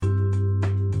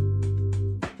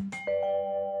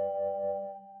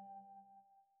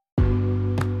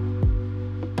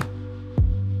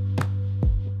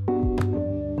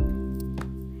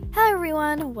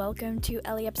everyone, welcome to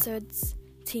Ellie Episodes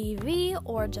TV,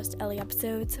 or just Ellie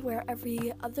Episodes, where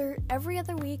every other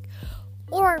week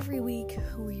or every week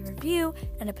we review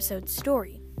an episode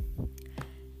story.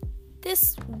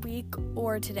 This week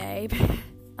or today,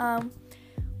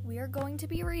 we are going to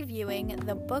be reviewing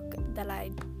the book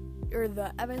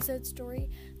the episode story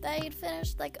that I had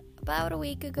finished about a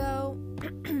week ago,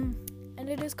 and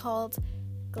it is called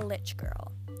Glitch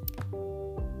Girl.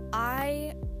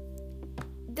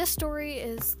 This story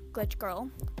is Glitch Girl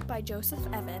by Joseph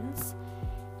Evans.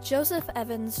 Joseph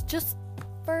Evans, just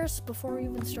first, before we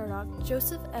even start off,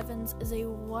 Joseph Evans is a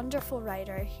wonderful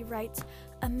writer. He writes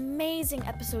amazing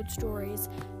episode stories,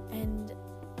 and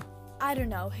I don't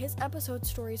know, his episode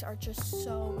stories are just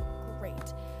so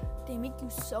great. They make you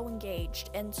so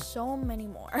engaged, and so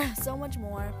much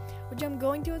more, which I'm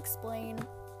going to explain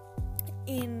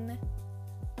in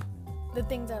the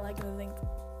things I like and the things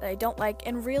that I don't like.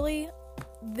 And really,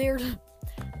 there's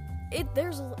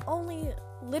only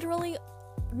literally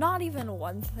not even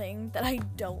one thing that I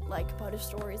don't like about his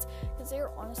stories, because they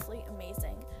are honestly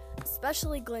amazing.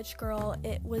 Especially Glitch Girl,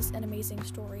 it was an amazing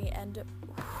story, and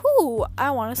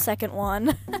I want a second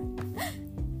one.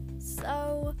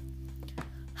 So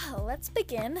let's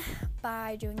begin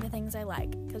by doing the things I like,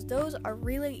 because those are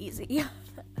really easy.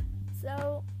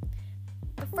 So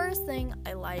the first thing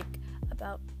I liked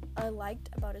about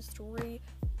his story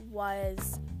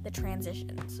was the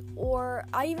transitions, or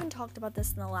I even talked about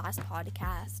this in the last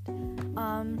podcast.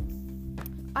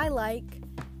 I like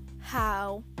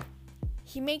how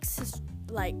he makes his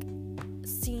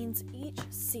scenes, each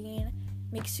scene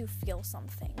makes you feel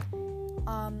something.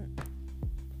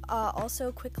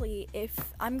 Also quickly, if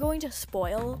I'm going to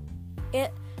spoil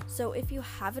it, so if you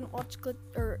haven't watched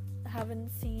or haven't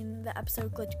seen the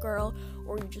episode Glitch Girl,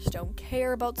 or you just don't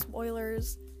care about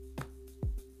spoilers,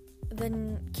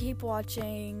 then keep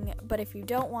watching. But if you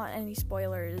don't want any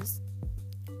spoilers,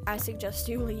 I suggest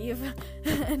you leave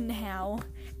now,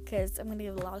 because I'm going to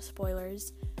give a lot of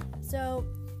spoilers. So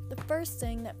the first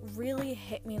thing that really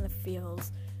hit me in the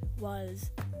feels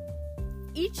was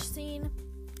each scene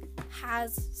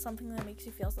has something that makes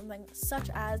you feel something, such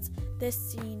as this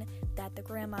scene that the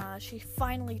grandma, she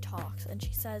finally talks and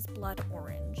she says blood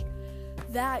orange.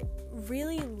 That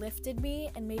really lifted me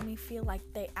and made me feel like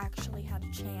they actually had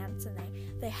a chance, and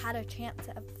they had a chance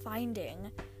at finding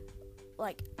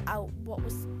out what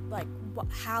was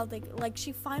how they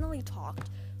she finally talked.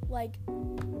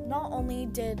 Not only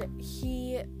did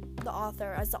the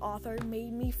author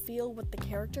made me feel what the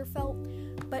character felt,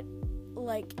 but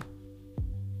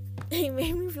he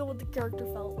made me feel what the character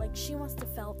felt. She must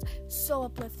have felt so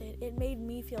uplifted. It made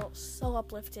me feel so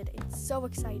uplifted and so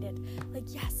excited.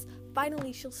 Yes,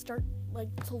 finally she'll start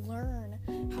to learn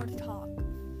how to talk.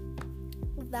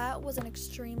 That was an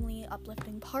extremely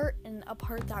uplifting part, and a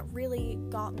part that really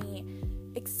got me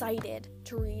excited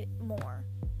to read more.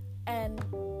 And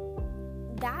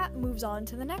that moves on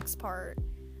to the next part.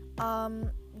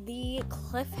 The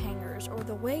cliffhangers, or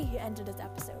the way he ended his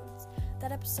episodes.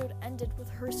 That episode ended with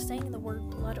her saying the word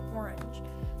blood orange.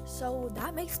 So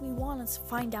that makes me want to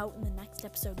find out in the next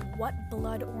episode what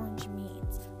blood orange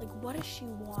means. What does she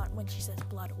want when she says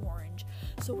blood orange?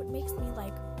 So it makes me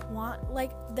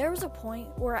there was a point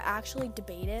where I actually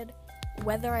debated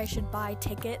whether I should buy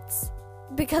tickets,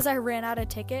 because I ran out of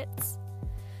tickets.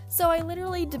 So I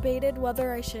literally debated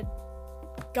whether I should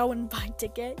go and buy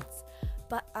tickets,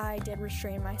 but I did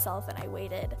restrain myself, and I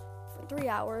waited for 3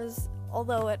 hours,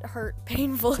 although it hurt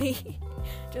painfully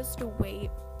just to wait.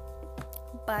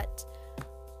 But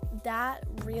that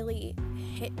really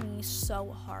hit me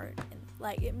so hard, and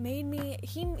it made me,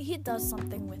 he does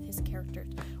something with his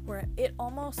characters where it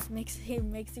almost makes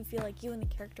you feel like you and the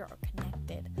character are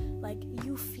connected.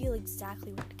 You feel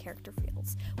exactly what the character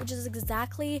feels, which is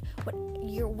exactly what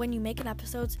when you make an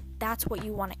episode, that's what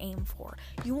you want to aim for.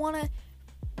 You want to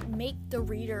make the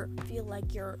reader feel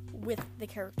like you're with the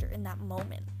character in that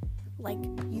moment.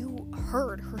 You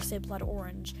heard her say blood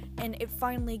orange, and it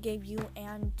finally gave you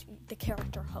and the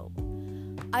character hope.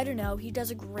 I don't know, he does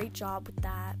a great job with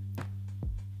that.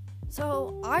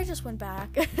 So I just went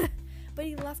back, but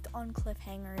he left on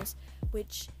cliffhangers,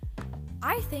 which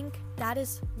I think that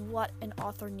is what an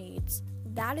author needs.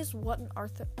 That is what an oh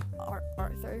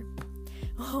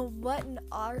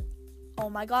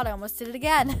my god, I almost did it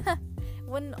again.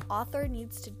 What an author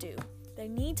needs to do. They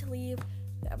need to leave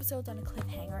the episodes on a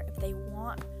cliffhanger if they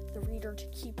want the reader to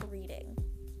keep reading.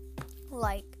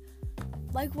 Like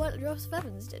what Joseph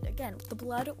Evans did. Again, with the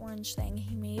blood orange thing,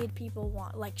 he made people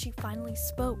want, she finally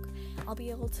spoke. I'll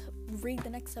be able to read the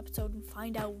next episode and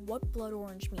find out what blood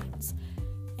orange means.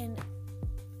 And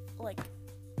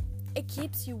it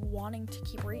keeps you wanting to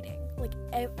keep reading. Like,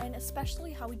 and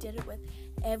especially how he did it with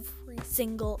every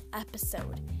single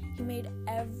episode. He made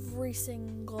every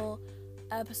single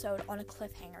episode on a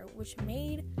cliffhanger, which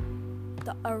made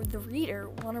the reader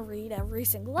want to read every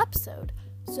single episode.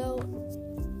 So,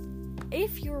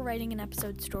 if you're writing an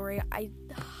episode story, I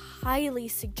highly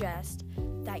suggest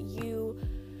that you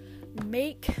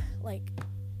make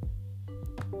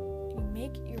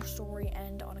your story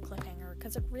end on a cliffhanger,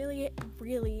 because it really,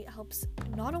 really helps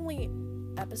not only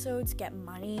episodes get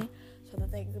money, so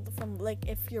that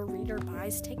if your reader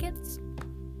buys tickets,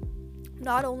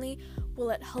 not only will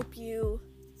it help you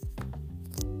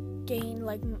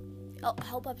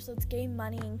help episodes gain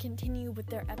money and continue with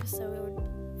their episode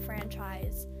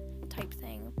franchise type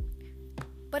thing,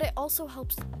 but it also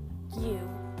helps you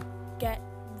get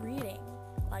reading,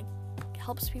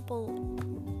 helps people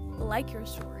like your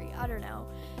story. I don't know.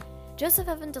 Joseph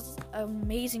Evans does an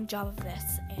amazing job of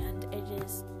this, and it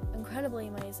is incredibly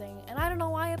amazing, and I don't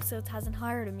know why Episodes hasn't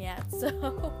hired him yet,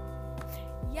 so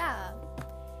yeah.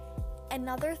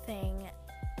 Another thing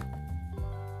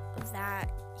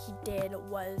that he did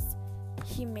was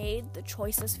he made the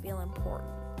choices feel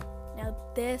important. Now,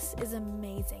 this is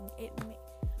amazing.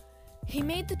 He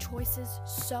made the choices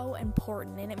so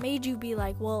important, and it made you be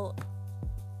like, well,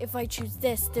 if I choose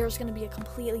this, there's going to be a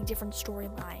completely different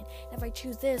storyline. If I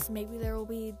choose this, maybe there will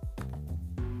be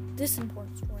this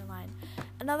important storyline.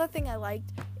 Another thing I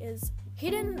liked is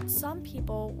some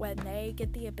people, when they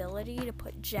get the ability to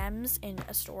put gems in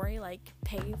a story,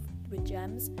 pay with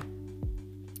gems,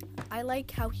 I like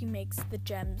how he makes the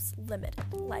gems limited.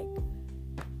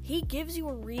 He gives you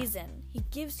a reason. He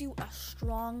gives you a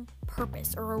strong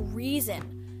purpose or a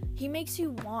reason. He makes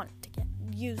you want to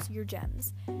use your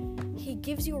gems. He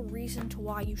gives you a reason to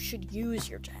why you should use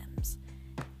your gems.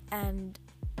 And,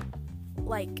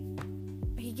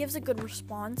 he gives a good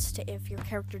response to if your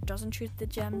character doesn't choose the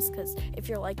gems, because if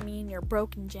you're like me and you're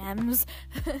broken gems.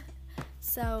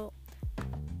 So,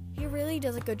 he really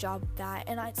does a good job of that.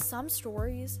 And some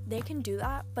stories, they can do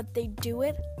that, but they do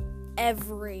it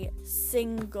every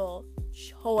single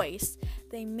choice.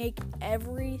 They make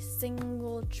every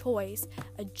single choice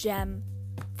a gem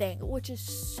thing, which is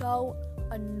so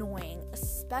annoying,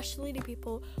 especially to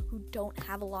people who don't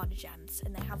have a lot of gems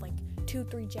and they have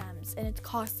 2-3 gems and it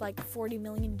costs 40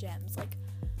 million gems.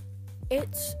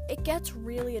 It gets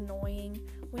really annoying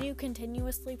when you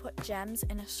continuously put gems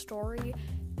in a story,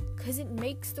 because it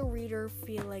makes the reader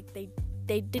feel like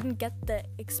they didn't get the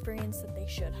experience that they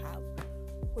should have.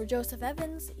 Where Joseph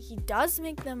Evans, he does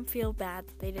make them feel bad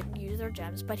that they didn't use their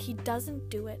gems, but he doesn't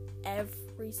do it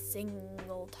every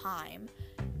single time.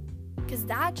 Because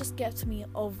that just gets me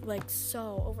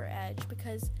so over edge,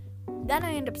 because then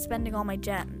I end up spending all my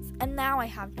gems, and now I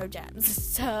have no gems.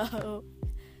 So,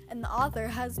 and the author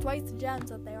has twice the gems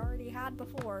that they already had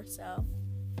before. So,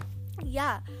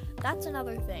 yeah, that's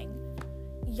another thing.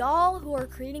 Y'all who are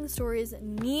creating stories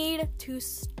need to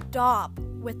stop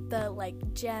with the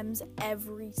gems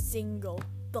every single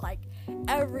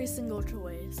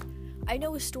choice. I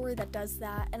know a story that does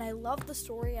that, and I love the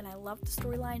story and I love the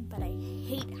storyline, but I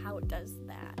hate how it does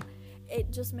that.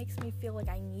 It just makes me feel like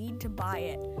I need to buy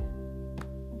it,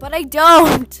 but I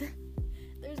don't.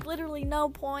 There's literally no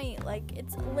point.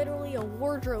 It's literally a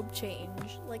wardrobe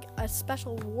change, a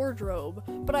special wardrobe,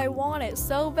 but I want it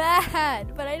so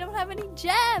bad, but I don't have any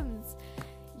gems.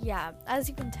 Yeah, as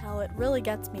you can tell, it really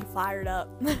gets me fired up.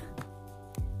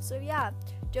 So yeah,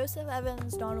 Joseph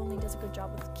Evans not only does a good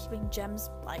job with keeping gems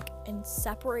and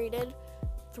separated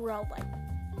throughout,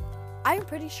 I'm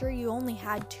pretty sure you only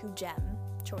had 2 gem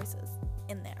choices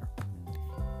in there,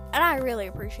 and I really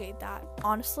appreciate that,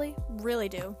 honestly, really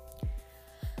do.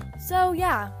 So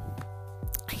yeah,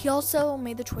 he also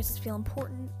made the choices feel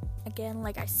important. Again,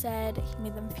 like I said, he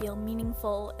made them feel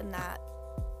meaningful in that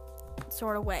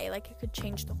sort of way, it could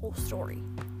change the whole story.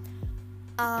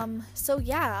 So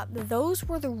yeah, those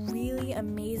were the really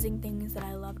amazing things that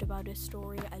I loved about his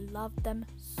story. I loved them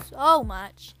so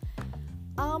much.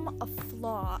 A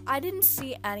flaw. I didn't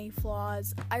see any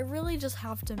flaws. I really just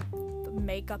have to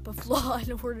make up a flaw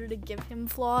in order to give him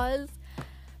flaws.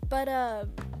 But,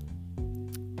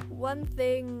 one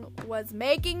thing was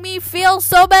making me feel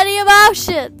so many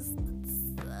emotions.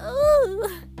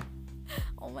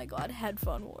 Oh my god,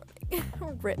 headphone warning.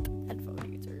 RIP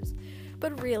headphone users.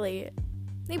 But really,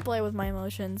 he played with my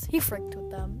emotions. He fricked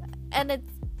with them. And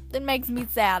it makes me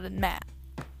sad and mad.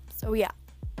 So yeah.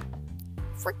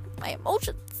 Frick with my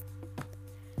emotions.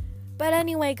 But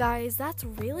anyway, guys, that's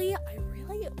really,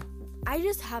 I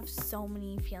just have so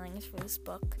many feelings for this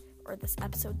book, or this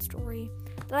episode story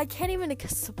that I can't even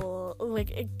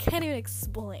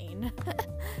explain.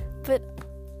 But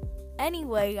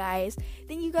anyway, guys,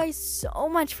 thank you guys so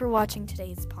much for watching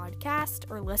today's podcast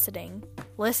or listening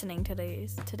to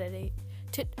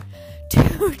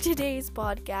today's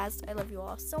podcast. I love you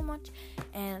all so much,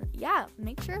 and yeah,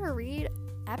 make sure to read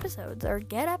episodes or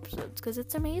get episodes because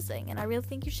it's amazing, and I really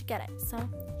think you should get it. So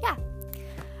yeah,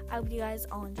 I hope you guys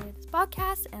all enjoy this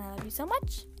podcast, and I love you so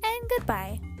much, and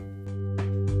goodbye.